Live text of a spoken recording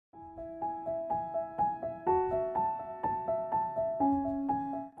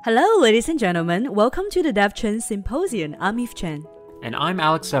Hello, ladies and gentlemen. Welcome to the Dev Chen Symposium. I'm Eve Chen. And I'm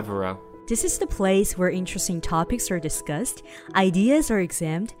Alex Severo. This is the place where interesting topics are discussed, ideas are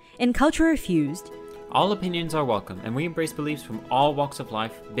examined, and culture are fused. All opinions are welcome, and we embrace beliefs from all walks of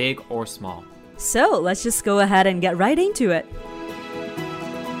life, big or small. So, let's just go ahead and get right into it.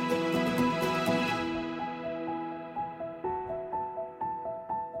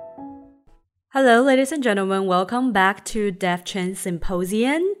 Hello, ladies and gentlemen. Welcome back to Dev Chen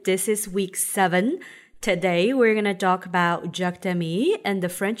Symposium. This is week 7. Today, we're going to talk about Jacques Demy and the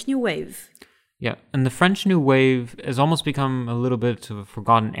French New Wave. Yeah, and the French New Wave has almost become a little bit of a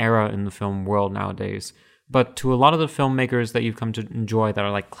forgotten era in the film world nowadays. But to a lot of the filmmakers that you've come to enjoy that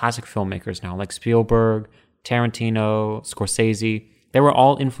are like classic filmmakers now, like Spielberg, Tarantino, Scorsese, they were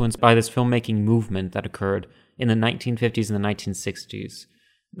all influenced by this filmmaking movement that occurred in the 1950s and the 1960s.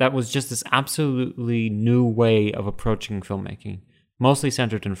 That was just this absolutely new way of approaching filmmaking, mostly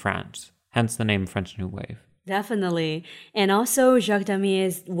centered in France, hence the name French New Wave. Definitely. And also, Jacques Demy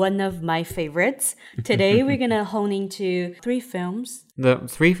is one of my favorites. Today, we're going to hone into 3 films. The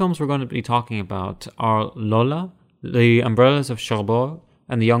 3 films we're going to be talking about are Lola, The Umbrellas of Cherbourg,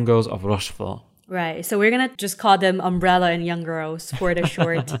 and The Young Girls of Rochefort. Right. So we're going to just call them Umbrella and Young Girls for the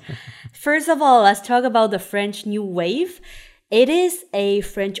short. First of all, let's talk about the French New Wave. It is a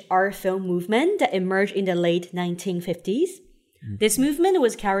French art film movement that emerged in the late 1950s. This movement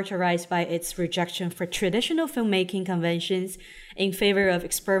was characterized by its rejection for traditional filmmaking conventions in favor of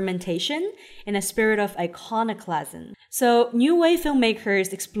experimentation and a spirit of iconoclasm. So, New Wave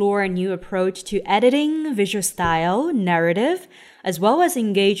filmmakers explore a new approach to editing, visual style, narrative, as well as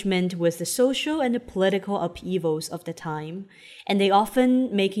engagement with the social and the political upheavals of the time. And they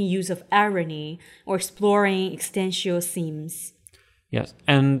often making use of irony or exploring existential themes. Yes,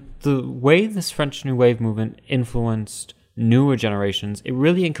 and the way this French New Wave movement influenced newer generations, it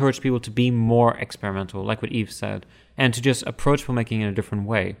really encouraged people to be more experimental, like what Eve said, and to just approach filmmaking in a different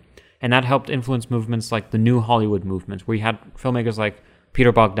way. And that helped influence movements like the New Hollywood movement, where you had filmmakers like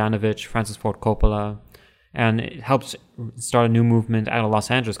Peter Bogdanovich, Francis Ford Coppola, and it helped start a new movement out of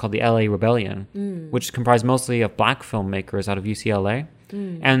Los Angeles called the LA Rebellion, which comprised mostly of black filmmakers out of UCLA,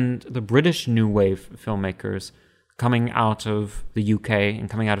 and the British New Wave filmmakers coming out of the UK and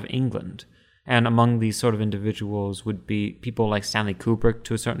coming out of England. And among these sort of individuals would be people like Stanley Kubrick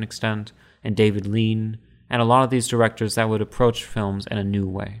to a certain extent, and David Lean, and a lot of these directors that would approach films in a new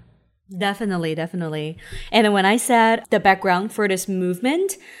way. Definitely. And when I said the background for this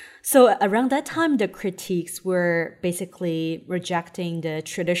movement, so around that time, the critiques were basically rejecting the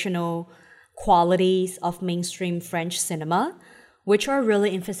traditional qualities of mainstream French cinema, which are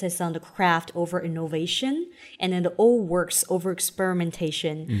really emphasis on the craft over innovation and then the old works over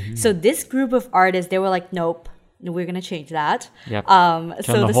experimentation. So this group of artists, they were like, nope, we're going to change that. Yep.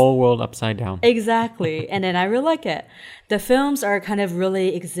 Turn the whole world upside down. Exactly. And then I really like it. The films are kind of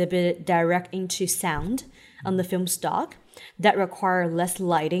really exhibit direct into sound on the film stock that require less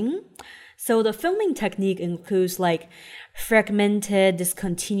lighting. So the filming technique includes like fragmented,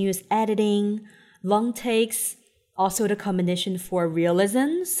 discontinuous editing, long takes, also the combination for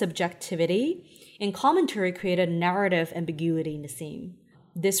realism, subjectivity, and commentary created narrative ambiguity in the scene.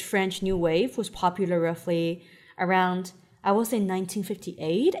 This French New Wave was popular roughly around, I will say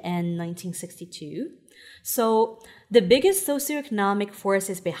 1958 and 1962. So the biggest socioeconomic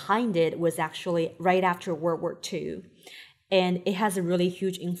forces behind it was actually right after World War II. And it has a really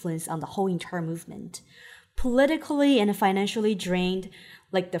huge influence on the whole entire movement. Politically and financially drained,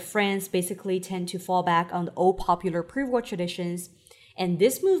 like the France basically tend to fall back on the old popular pre-war traditions. And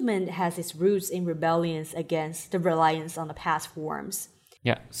this movement has its roots in rebellions against the reliance on the past forms.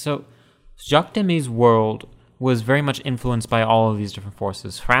 Yeah, so Jacques Demy's world was very much influenced by all of these different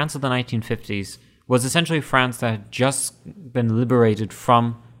forces. France of the 1950s was essentially France that had just been liberated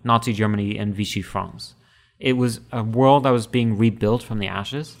from Nazi Germany and Vichy France. It was a world that was being rebuilt from the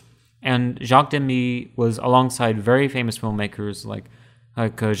ashes. And Jacques Demy was alongside very famous filmmakers like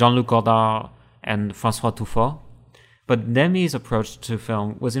Jean-Luc Godard and François Truffaut. But Demy's approach to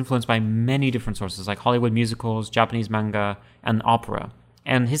film was influenced by many different sources, like Hollywood musicals, Japanese manga, and opera.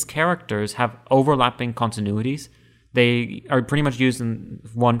 And his characters have overlapping continuities. They are pretty much used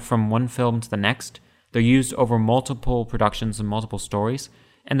from one film to the next. They're used over multiple productions and multiple stories.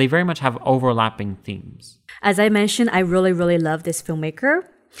 And they very much have overlapping themes. As I mentioned, I really love this filmmaker.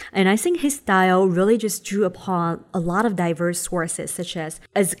 And I think his style really just drew upon a lot of diverse sources, such as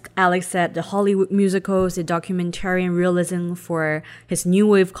Alex said, the Hollywood musicals, the documentarian realism for his New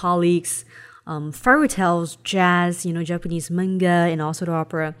Wave colleagues, fairy tales, jazz, Japanese manga, and also the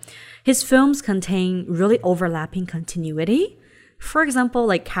opera. His films contain really overlapping continuity. For example,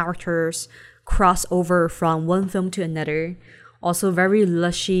 like characters cross over from one film to another. Also very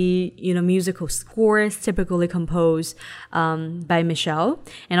lushy, musical scores typically composed by Michelle.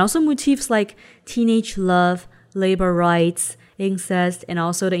 And also motifs like teenage love, labor rights, incest, and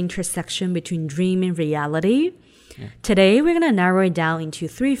also the intersection between dream and reality. Yeah. Today, we're going to narrow it down into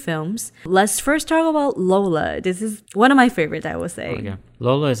 3 films. Let's first talk about Lola. This is one of my favorites, I would say. Oh, yeah.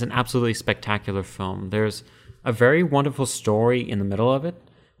 Lola is an absolutely spectacular film. There's a very wonderful story in the middle of it,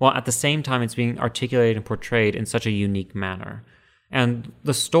 while at the same time it's being articulated and portrayed in such a unique manner. And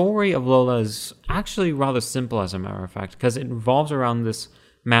the story of Lola is actually rather simple, as a matter of fact, because it revolves around this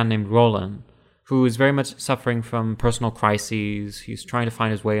man named Roland, who is very much suffering from personal crises. He's trying to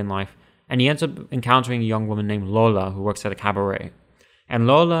find his way in life. And he ends up encountering a young woman named Lola, who works at a cabaret. And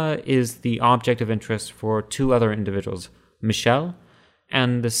Lola is the object of interest for 2 other individuals, Michelle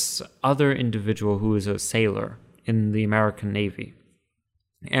and this other individual who is a sailor in the American Navy.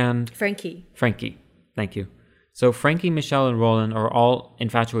 And Frankie, thank you. So Frankie, Michelle, and Roland are all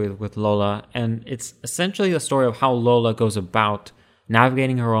infatuated with Lola, and it's essentially the story of how Lola goes about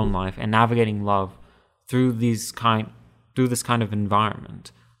navigating her own life and navigating love through this kind of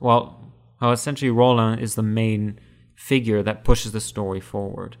environment. Well, essentially Roland is the main figure that pushes the story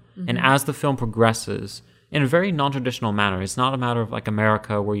forward. Mm-hmm. And as the film progresses, in a very non-traditional manner, it's not a matter of like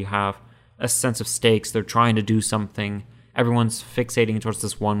America where you have a sense of stakes, they're trying to do something, everyone's fixating towards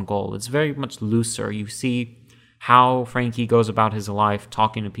this one goal. It's very much looser. You see how Frankie goes about his life,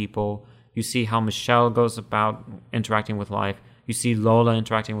 talking to people. You see how Michelle goes about interacting with life. You see Lola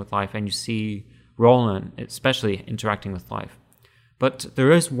interacting with life, and you see Roland especially interacting with life. But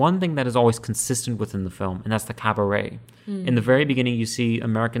there is one thing that is always consistent within the film, and that's the cabaret. In the very beginning, you see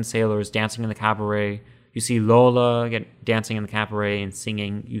American sailors dancing in the cabaret. You see Lola dancing in the cabaret and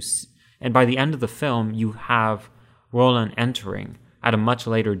singing. And by the end of the film, you have Roland entering at a much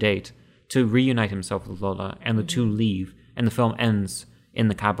later date to reunite himself with Lola, and the 2 leave, and the film ends in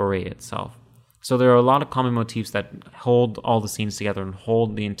the cabaret itself. So there are a lot of common motifs that hold all the scenes together and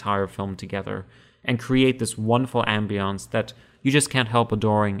hold the entire film together and create this wonderful ambience that you just can't help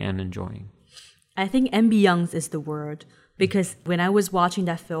adoring and enjoying. I think ambience is the word, because when I was watching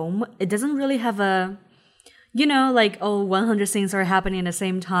that film, it doesn't really have a, 100 things are happening at the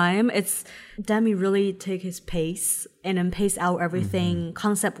same time. It's Demi really take his pace and then pace out everything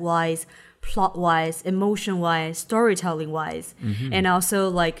concept-wise, plot-wise, emotion-wise, storytelling-wise, and also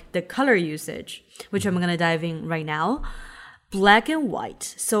like the color usage, which I'm going to dive in right now. Black and white.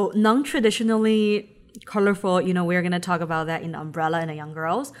 So non-traditionally colorful, we're going to talk about that in Umbrella and The Young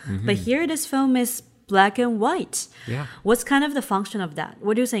Girls. But here this film is black and white. Yeah. What's kind of the function of that?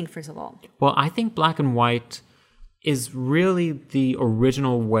 What do you think, first of all? Well, I think black and white is really the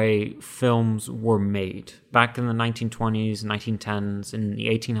original way films were made. Back in the 1920s, 1910s, in the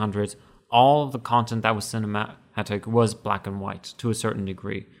 1800s, all of the content that was cinematic was black and white to a certain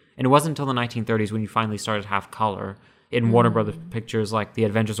degree. And it wasn't until the 1930s when you finally started to have color in Warner Brothers pictures like The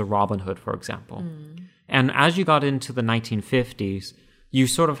Adventures of Robin Hood, for example. And as you got into the 1950s, you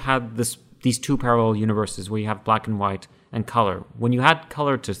sort of had these 2 parallel universes where you have black and white and color. When you add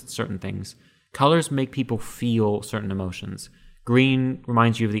color to certain things, colors make people feel certain emotions. Green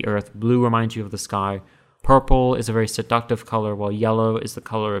reminds you of the earth, blue reminds you of the sky, purple is a very seductive color, while yellow is the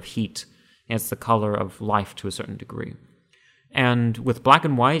color of heat, and it's the color of life to a certain degree. And with black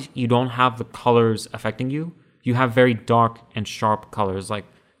and white, you don't have the colors affecting you. You have very dark and sharp colors like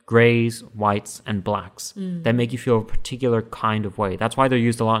grays, whites, and blacks that make you feel a particular kind of way. That's why they're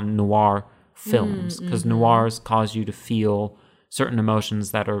used a lot in noir films, because noirs cause you to feel certain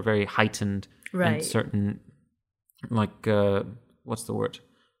emotions that are very heightened and certain, a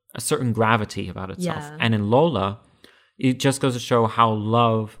certain gravity about itself. Yeah. And in Lola, it just goes to show how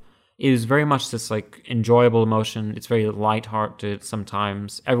love is very much this like enjoyable emotion. It's very lighthearted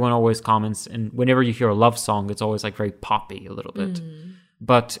sometimes. Everyone always comments, and whenever you hear a love song, it's always like very poppy a little bit.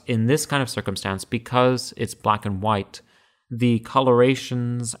 But in this kind of circumstance, because it's black and white, the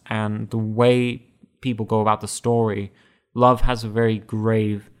colorations and the way people go about the story, love has a very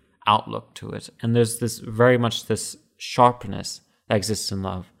grave outlook to it. And there's this sharpness that exists in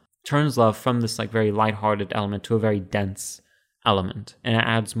love. Turns love from this like very lighthearted element to a very dense element, and it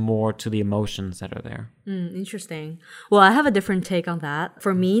adds more to the emotions that are there. Interesting. Well, I have a different take on that.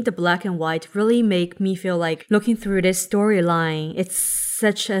 For me, the black and white really make me feel like looking through this storyline, it's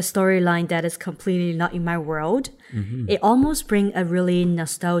such a storyline that is completely not in my world. It almost brings a really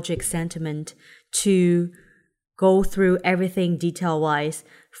nostalgic sentiment to go through everything detail-wise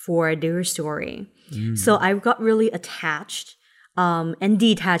for their story. So I got really attached and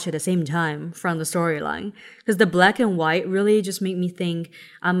detach at the same time from the storyline. Because the black and white really just make me think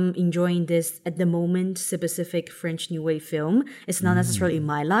I'm enjoying this at the moment specific French New Wave film. It's not necessarily in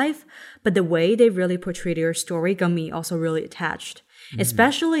my life, but the way they really portray their story got me also really attached.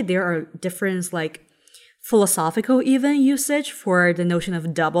 Especially there are different like philosophical even usage for the notion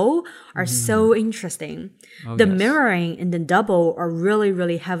of double are so interesting. The mirroring and the double are really,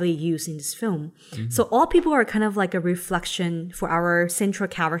 really heavily used in this film. So all people are kind of like a reflection for our central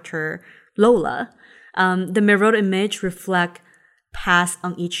character, Lola. The mirrored image reflect past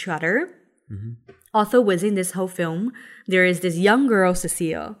on each other. Also within this whole film, there is this young girl,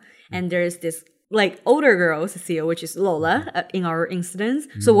 Cecile, and there is this like older girl, Cecile, which is Lola in our instance.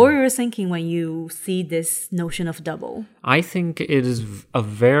 So what were you thinking when you see this notion of double? I think it is a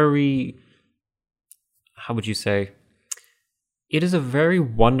very, how would you say? It is a very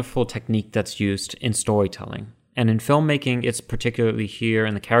wonderful technique that's used in storytelling. And in filmmaking, it's particularly here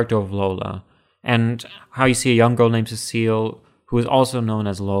in the character of Lola. And how you see a young girl named Cecile, who is also known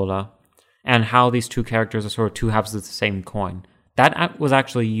as Lola. And how these two characters are sort of two halves of the same coin. That was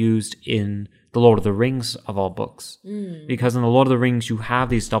actually used in The Lord of the Rings of all books. Because in The Lord of the Rings, you have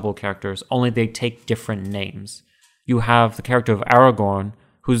these double characters, only they take different names. You have the character of Aragorn,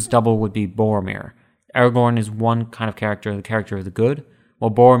 whose double would be Boromir. Aragorn is one kind of character, the character of the good, while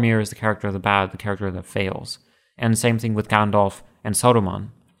Boromir is the character of the bad, the character that fails. And the same thing with Gandalf and Saruman.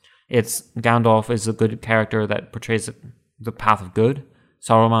 Gandalf is a good character that portrays the path of good.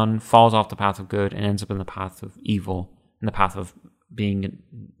 Saruman falls off the path of good and ends up in the path of evil, in the path of being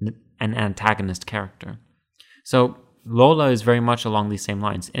an antagonist character. So Lola is very much along these same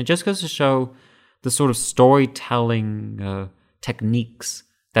lines. And it just goes to show the sort of storytelling techniques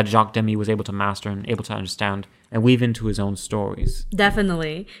that Jacques Demy was able to master and able to understand and weave into his own stories.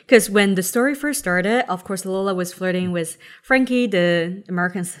 Definitely. Because when the story first started, of course, Lola was flirting with Frankie, the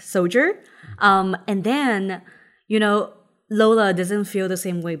American soldier. And then, Lola doesn't feel the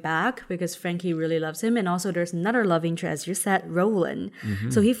same way back because Frankie really loves him. And also there's another love interest, as you said, Roland.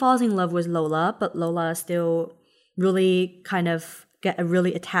 So he falls in love with Lola, but Lola still really kind of get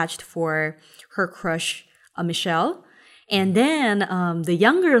really attached for her crush, Michelle. And then the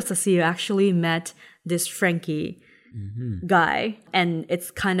younger Cecile actually met this Frankie guy. And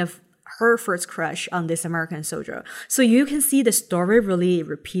it's kind of her first crush on this American soldier. So you can see the story really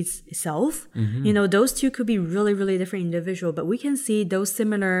repeats itself. Those two could be really, really different individuals, but we can see those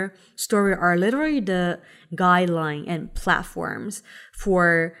similar stories are literally the guideline and platforms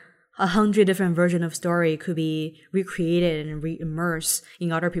for 100 different versions of story could be recreated and re-immersed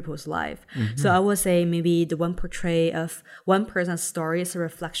in other people's life. So I would say maybe the one portray of one person's story is a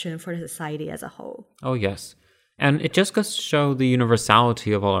reflection for the society as a whole. Oh, yes. And it just goes to show the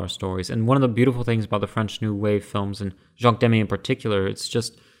universality of all our stories. And one of the beautiful things about the French New Wave films, and Jacques Demy in particular, it's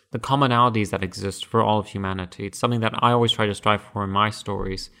just the commonalities that exist for all of humanity. It's something that I always try to strive for in my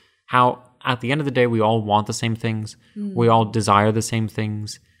stories. How, at the end of the day, we all want the same things. We all desire the same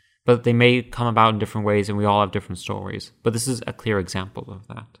things. But they may come about in different ways, and we all have different stories. But this is a clear example of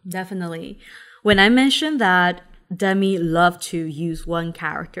that. Definitely. When I mentioned that Demy loved to use one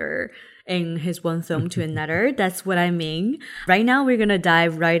character in his one film to another, that's what I mean. Right now, we're going to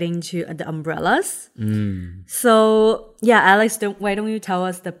dive right into The Umbrellas. So, yeah, Alex, why don't you tell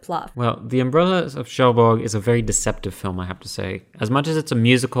us the plot? Well, The Umbrellas of Cherbourg is a very deceptive film, I have to say. As much as it's a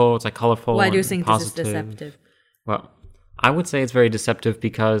musical, it's like colorful. Why do you think positive. this is deceptive? Well, I would say it's very deceptive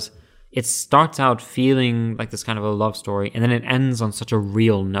because it starts out feeling like this kind of a love story, and then it ends on such a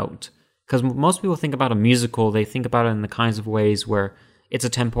real note. Because most people think about a musical, they think about it in the kinds of ways where it's a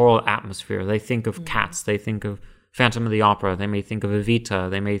temporal atmosphere. They think of Cats, they think of Phantom of the Opera, they may think of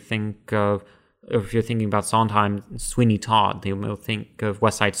Evita, they may think of, if you're thinking about Sondheim, Sweeney Todd, they will think of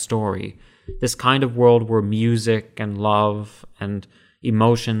West Side Story. This kind of world where music and love and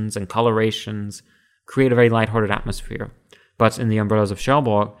emotions and colorations create a very lighthearted atmosphere. But in The Umbrellas of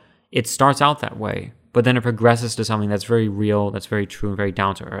Cherbourg, it starts out that way, but then it progresses to something that's very real, that's very true, and very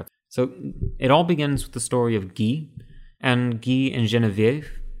down to earth. So it all begins with the story of Guy and Geneviève.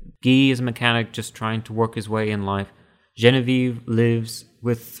 Guy is a mechanic just trying to work his way in life. Geneviève lives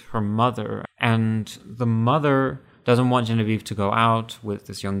with her mother, and the mother doesn't want Geneviève to go out with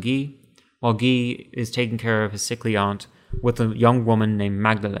this young Guy, while Guy is taking care of his sickly aunt with a young woman named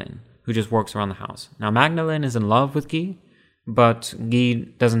Magdalene, who just works around the house. Now, Magdalene is in love with Guy, but Guy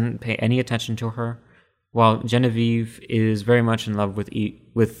doesn't pay any attention to her, while Geneviève is very much in love with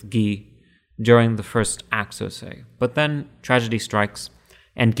Guy during the first act, so to say. But then tragedy strikes,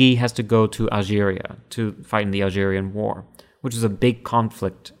 and Guy has to go to Algeria to fight in the Algerian War, which was a big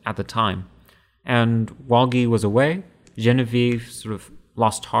conflict at the time. And while Guy was away, Genevieve sort of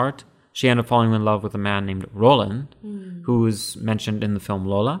lost heart. She ended up falling in love with a man named Roland, who is mentioned in the film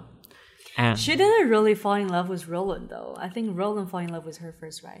Lola. And She didn't really fall in love with Roland, though. I think Roland fell in love with her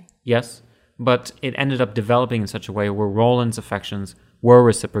first, right? yes, but it ended up developing in such a way where Roland's affections were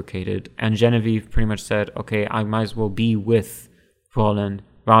reciprocated, and Genevieve pretty much said, okay, I might as well be with Roland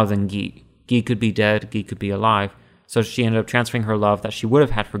rather than Guy. Guy could be dead, Guy could be alive. So she ended up transferring her love that she would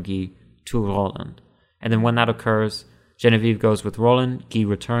have had for Guy to Roland. And then when that occurs, Genevieve goes with Roland, Guy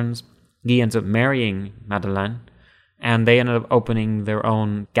returns, Guy ends up marrying Madeleine, and they ended up opening their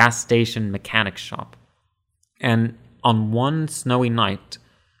own gas station mechanic shop. And on one snowy night,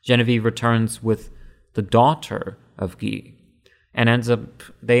 Genevieve returns with the daughter of Guy, and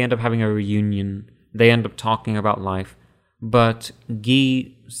they end up having a reunion. They end up talking about life, but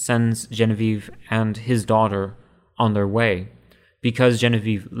Guy sends Genevieve and his daughter on their way because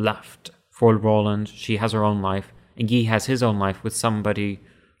Genevieve left for Roland. She has her own life, and Guy has his own life with somebody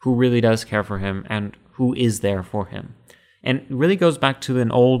who really does care for him and who is there for him. And it really goes back to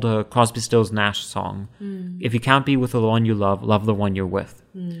an old Crosby, Stills, Nash song. If you can't be with the one you love the one you're with.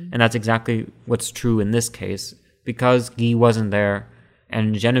 And that's exactly what's true in this case. Because Guy wasn't there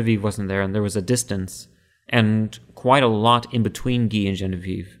and Genevieve wasn't there, and there was a distance and quite a lot in between Guy and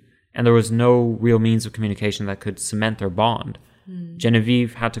Genevieve. And there was no real means of communication that could cement their bond.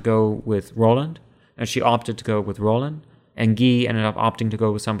 Genevieve had to go with Roland, and she opted to go with Roland. And Guy ended up opting to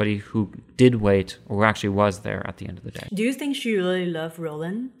go with somebody who did wait, or who actually was there at the end of the day. Do you think she really loved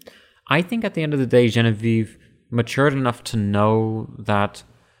Roland? I think at the end of the day, Genevieve matured enough to know that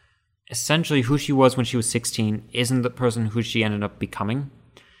essentially who she was when she was 16 isn't the person who she ended up becoming.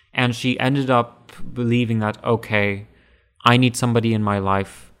 And she ended up believing that, okay, I need somebody in my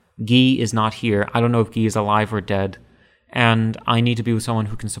life. Guy is not here. I don't know if Guy is alive or dead. And I need to be with someone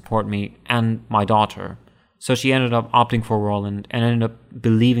who can support me and my daughter. So she ended up opting for Roland and ended up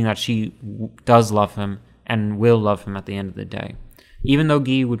believing that she does love him and will love him at the end of the day. Even though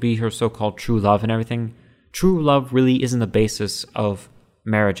Guy would be her so-called true love and everything, true love really isn't the basis of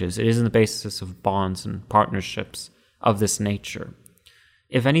marriages. It isn't the basis of bonds and partnerships of this nature.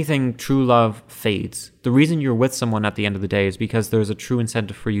 If anything, true love fades. The reason you're with someone at the end of the day is because there's a true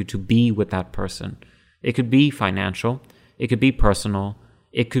incentive for you to be with that person. It could be financial. It could be personal.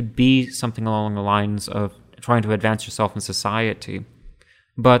 It could be something along the lines of trying to advance yourself in society.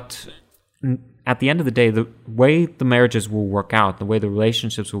 But at the end of the day, the way the marriages will work out, the way the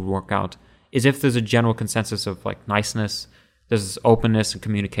relationships will work out, is if there's a general consensus of like niceness, there's openness and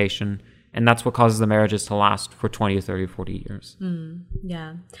communication, and that's what causes the marriages to last for 20 or 30 or 40 years.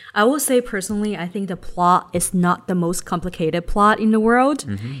 Yeah. I will say personally, I think the plot is not the most complicated plot in the world.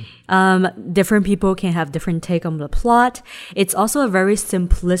 Different people can have different take on the plot. It's also a very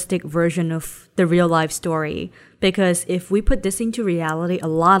simplistic version of the real life story, because if we put this into reality, a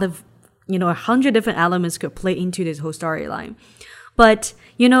lot of, 100 different elements could play into this whole storyline. But,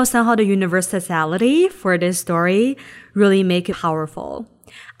 somehow the universality for this story really make it powerful.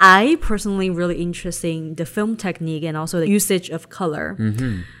 I personally really interested in the film technique and also the usage of color.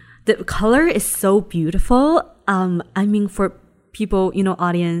 The color is so beautiful. For people,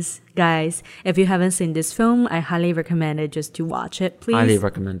 audience, guys, if you haven't seen this film, I highly recommend it just to watch it, please. Highly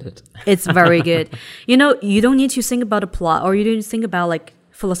recommend it. It's very good. You don't need to think about a plot, or you don't think about like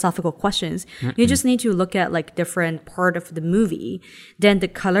philosophical questions. You just need to look at like different part of the movie. Then the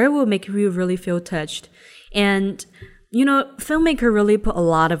color will make you really feel touched. And filmmaker really put a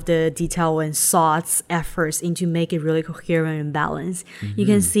lot of the detail and thoughts, efforts into make it really coherent and balanced. You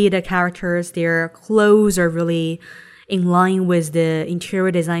can see the characters, their clothes are really in line with the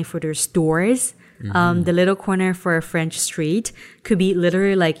interior design for their stores. The little corner for a French street could be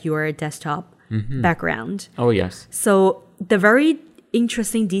literally like your desktop background. Oh, yes. So the very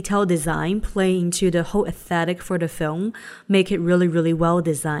interesting detail design play into the whole aesthetic for the film, make it really, really well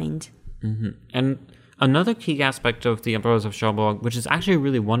designed. And another key aspect of The Emperors of Cherbourg, which is actually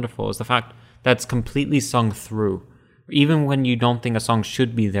really wonderful, is the fact that it's completely sung through. Even when you don't think a song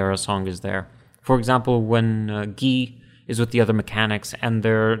should be there, a song is there. For example, when Guy is with the other mechanics and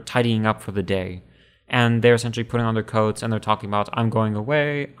they're tidying up for the day, and they're essentially putting on their coats and they're talking about, I'm going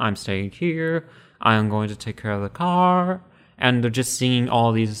away, I'm staying here, I'm going to take care of the car, and they're just singing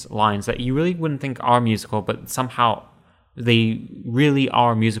all these lines that you really wouldn't think are musical, but somehow they really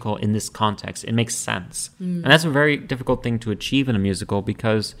are musical in this context. It makes sense. And that's a very difficult thing to achieve in a musical,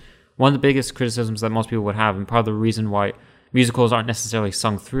 because one of the biggest criticisms that most people would have, and part of the reason why musicals aren't necessarily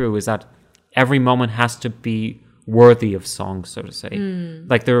sung through, is that every moment has to be worthy of song, so to say.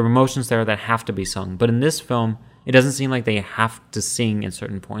 Like there are emotions there that have to be sung. But in this film, it doesn't seem like they have to sing in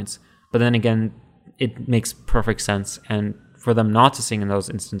certain points. But then again, it makes perfect sense. And for them not to sing in those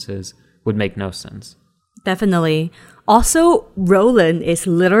instances would make no sense. Definitely. Also, Roland is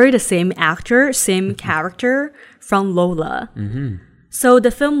literally the same actor, same character from Lola. So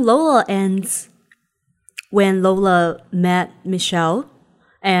the film Lola ends when Lola met Michelle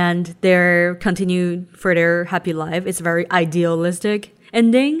and they continued for their happy life. It's a very idealistic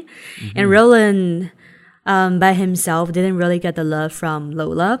ending. And Roland by himself didn't really get the love from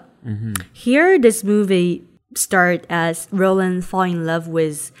Lola. Here, this movie start as Roland falling in love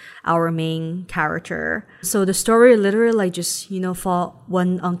with our main character. So the story literally like just, fall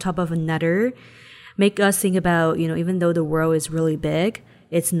one on top of another, make us think about, even though the world is really big,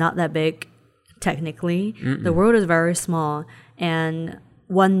 it's not that big technically. The world is very small and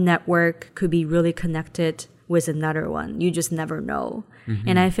one network could be really connected with another one. You just never know.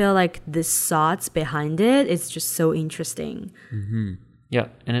 And I feel like the thoughts behind it is just so interesting. Yeah,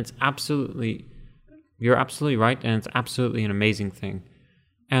 and it's you're absolutely right, and it's absolutely an amazing thing.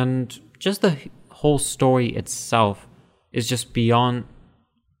 And just the whole story itself is just beyond...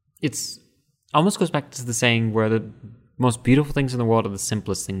 It's almost goes back to the saying where the most beautiful things in the world are the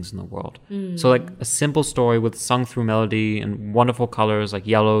simplest things in the world. So like a simple story with sung through melody and wonderful colors like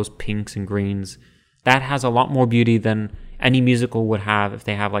yellows, pinks, and greens, that has a lot more beauty than any musical would have if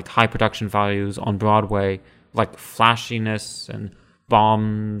they have like high production values on Broadway, like flashiness and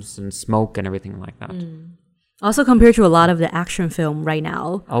bombs and smoke and everything like that. Also compared to a lot of the action film right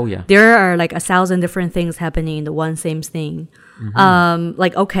now. Oh yeah. There are like 1,000 different things happening in the one same thing.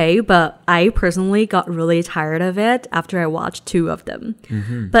 Okay, but I personally got really tired of it after I watched 2 of them.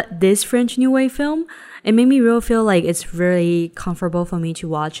 But this French New Wave film, it made me really feel like it's really comfortable for me to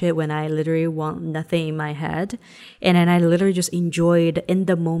watch it when I literally want nothing in my head. And then I literally just enjoyed in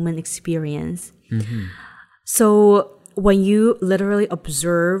the moment experience. So when you literally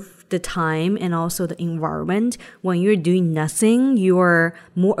observe the time and also the environment, when you're doing nothing, you're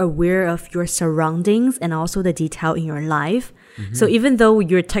more aware of your surroundings and also the detail in your life. So even though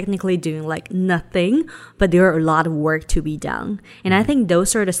you're technically doing like nothing, but there are a lot of work to be done. And I think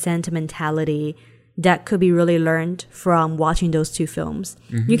those are the sentimentality that could be really learned from watching those 2 films.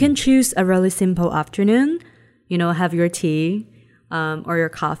 You can choose a really simple afternoon, have your tea, or your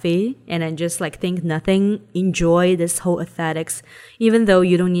coffee, and then just like think nothing, enjoy this whole aesthetics, even though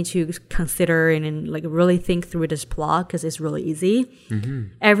you don't need to consider and like really think through this plot because it's really easy.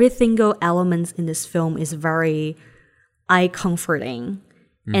 Every single element in this film is very eye comforting,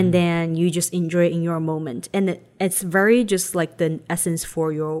 and then you just enjoy it in your moment, and it's very just like the essence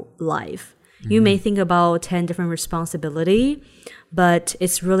for your life. You may think about 10 different responsibility, but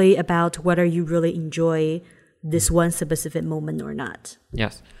it's really about whether you really enjoy this one specific moment or not.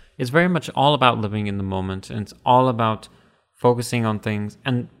 Yes. It's very much all about living in the moment, and it's all about focusing on things.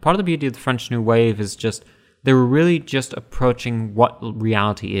 And part of the beauty of the French New Wave is just they were really just approaching what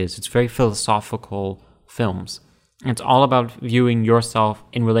reality is. It's very philosophical films. It's all about viewing yourself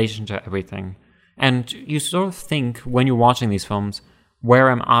in relation to everything. And you sort of think when you're watching these films, where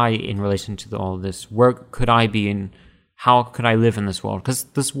am I in relation to all of this? Where could I be in? How could I live in this world? Because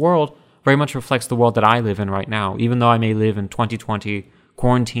this world very much reflects the world that I live in right now. Even though I may live in 2020,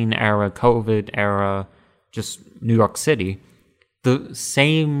 quarantine era, COVID era, just New York City, the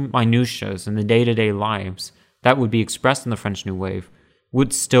same minutiae in the day-to-day lives that would be expressed in the French New Wave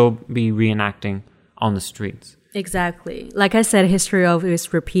would still be reenacting on the streets. Exactly. Like I said, history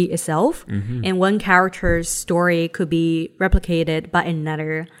always repeat itself, and one character's story could be replicated by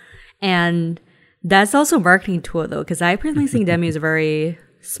another. And that's also a marketing tool, though, because I personally think Demi is very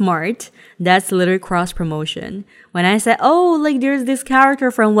smart. That's literally cross promotion. When I said, oh, like there's this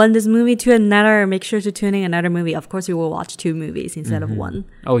character from this movie to another, make sure to tune in another movie. Of course, you will watch 2 movies instead of 1.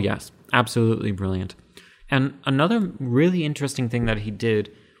 Oh, yes. Absolutely brilliant. And another really interesting thing that he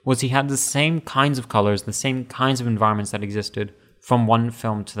did was he had the same kinds of colors, the same kinds of environments that existed from one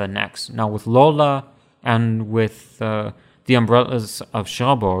film to the next. Now, with Lola and with The Umbrellas of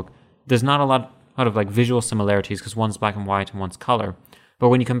Cherbourg, there's not a lot of like visual similarities because one's black and white and one's color. But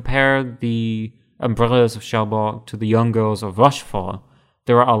when you compare The Umbrellas of Cherbourg to The Young Girls of Rochefort,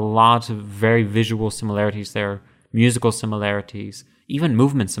 there are a lot of very visual similarities there, musical similarities, even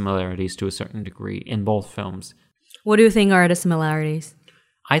movement similarities to a certain degree in both films. What do you think are the similarities?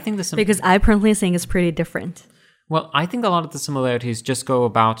 I think because I personally think it's pretty different. Well, I think a lot of the similarities just go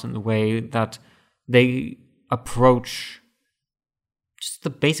about in the way that they approach, just the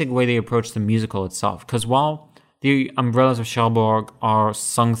basic way they approach the musical itself. Because while The Umbrellas of Cherbourg are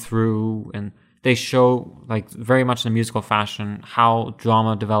sung through and they show, like, very much in a musical fashion how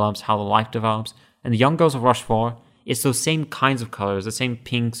drama develops, how the life develops, and The Young Girls of Rochefort, it's those same kinds of colors, the same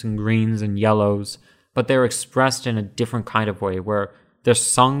pinks and greens and yellows, but they're expressed in a different kind of way where they're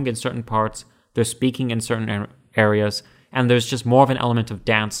sung in certain parts, they're speaking in certain areas, and there's just more of an element of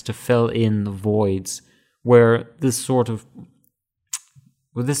dance to fill in the voids where this sort of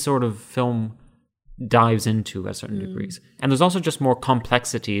film dives into at certain degrees. And there's also just more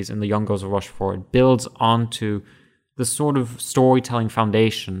complexities in The Young Girls of Rochefort. It builds onto the sort of storytelling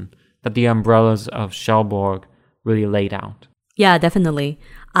foundation that The Umbrellas of Cherbourg really laid out. Yeah, definitely.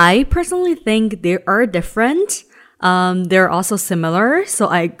 I personally think they are different. They're also similar, so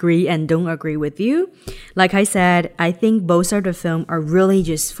I agree and don't agree with you. Like I said, I think both of the film are really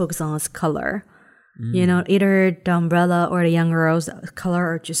just focused on its color. You know, either The Umbrella or The Young Girls, the color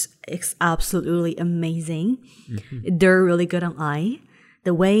are just absolutely amazing. They're really good on eye.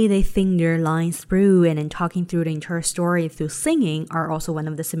 The way they think their lines through and then talking through the entire story through singing are also one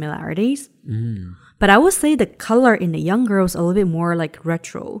of the similarities. But I would say the color in The Young Girls a little bit more like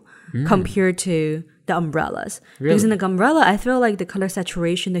retro compared to The Umbrellas. Really? Because in The Umbrella, I feel like the color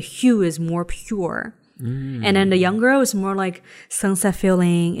saturation, the hue is more pure. And then The Young Girl is more like sunset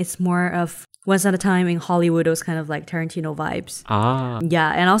feeling. It's more of Once Upon a Time in Hollywood, those kind of like Tarantino vibes.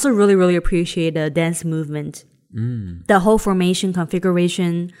 Yeah, and I also really, really appreciate the dance movement. The whole formation,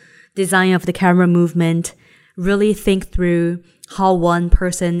 configuration, design of the camera movement, really think through how one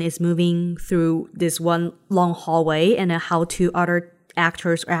person is moving through this one long hallway and how two other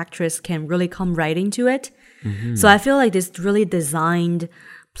actors or actress can really come right into it. So I feel like this really designed,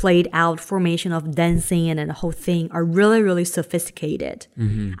 played out formation of dancing and then the whole thing are really, really sophisticated.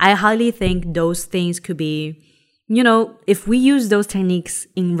 I highly think those things could be, you know, if we use those techniques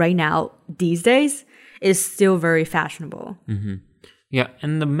in right now, these days, it's still very fashionable. Yeah,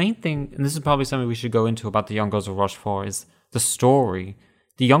 and the main thing, and this is probably something we should go into about The Young Girls of Rochefort, is the story.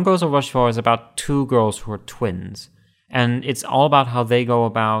 The Young Girls of Rochefort is about two girls who are twins, and it's all about how they go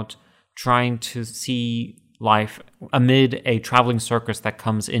about trying to see life amid a traveling circus that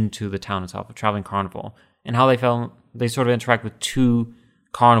comes into the town itself, a traveling carnival, and how they sort of interact with two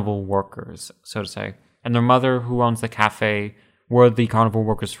carnival workers, so to say, and their mother who owns the cafe where the carnival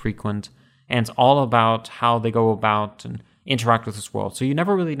workers frequent, and it's all about how they go about and interact with this world. So you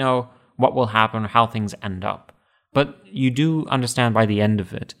never really know what will happen or how things end up. But you do understand by the end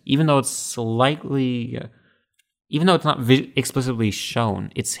of it, even though it's not explicitly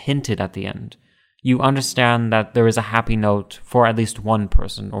shown, it's hinted at the end. You understand that there is a happy note for at least one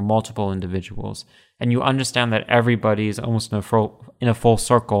person or multiple individuals. And you understand that everybody is almost in a full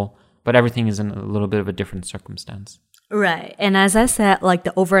circle, but everything is in a little bit of a different circumstance. Right. And as I said, like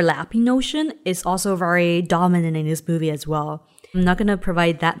the overlapping notion is also very dominant in this movie as well. I'm not going to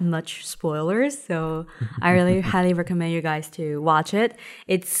provide that much spoilers, so I really highly recommend you guys to watch it.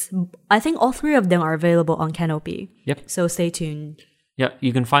 I think all three of them are available on Canopy. Yep. So stay tuned. Yeah,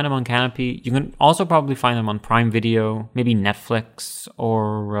 you can find them on Canopy. You can also probably find them on Prime Video, maybe Netflix,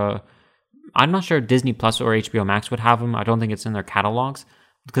 or I'm not sure Disney Plus or HBO Max would have them. I don't think it's in their catalogs,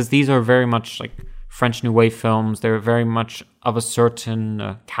 because these are very much like French New Wave films. They're very much of a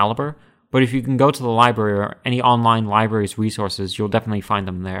certain caliber. But if you can go to the library or any online libraries resources, you'll definitely find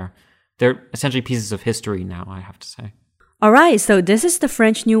them there. They're essentially pieces of history now, I have to say. All right, so this is the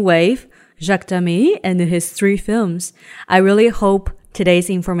French New Wave, Jacques Demy and his 3 films. I really hope today's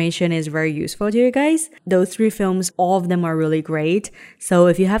information is very useful to you guys. Those 3 films, all of them are really great. So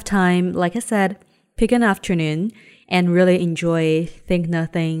if you have time, like I said, pick an afternoon and really enjoy, think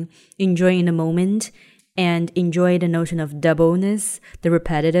nothing, enjoy in the moment, and enjoy the notion of doubleness, the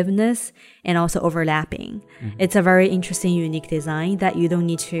repetitiveness, and also overlapping. It's a very interesting, unique design that you don't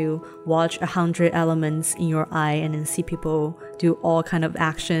need to watch 100 elements in your eye and then see people do all kind of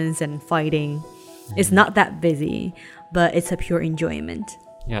actions and fighting. It's not that busy, but it's a pure enjoyment.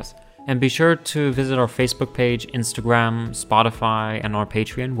 Yes. And be sure to visit our Facebook page, Instagram, Spotify, and our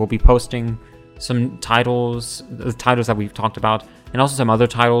Patreon. We'll be posting some titles, the titles that we've talked about, and also some other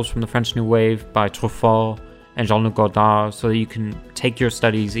titles from the French New Wave by Truffaut and Jean-Luc Godard, so that you can take your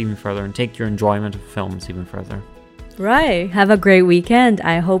studies even further and take your enjoyment of films even further. Right. Have a great weekend.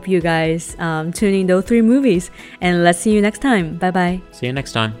 I hope you guys tune in those 3 movies, and let's see you next time. Bye-bye. See you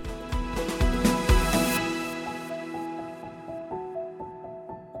next time.